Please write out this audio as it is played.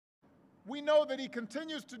we know that he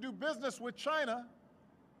continues to do business with China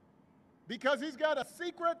because he's got a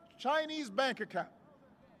secret Chinese bank account.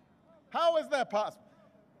 How is that possible?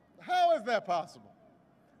 How is that possible?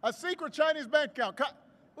 A secret Chinese bank account.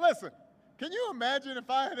 Listen, can you imagine if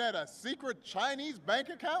I had had a secret Chinese bank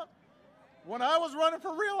account when I was running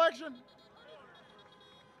for re-election?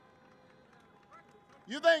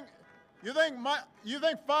 You think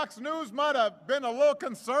Fox News might have been a little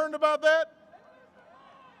concerned about that?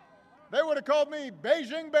 They would have called me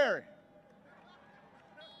Beijing Barry.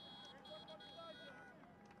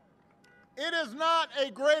 It is not a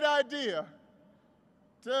great idea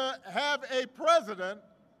to have a president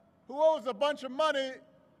who owes a bunch of money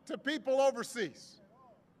to people overseas.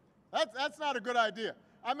 That's not a good idea.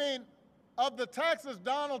 I mean, of the taxes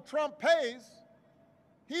Donald Trump pays,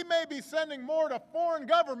 he may be sending more to foreign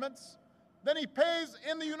governments than he pays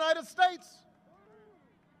in the United States.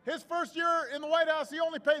 His first year in the White House, he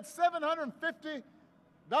only paid $750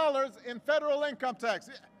 in federal income tax.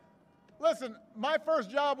 Listen, my first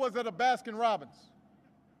job was at a Baskin-Robbins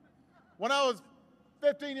when I was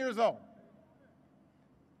 15 years old.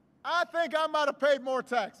 I think I might have paid more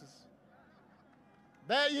taxes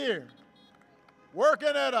that year working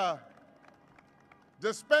at a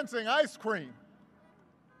dispensing ice cream.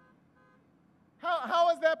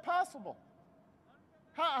 How is that possible?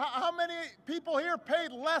 How many people here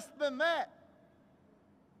paid less than that?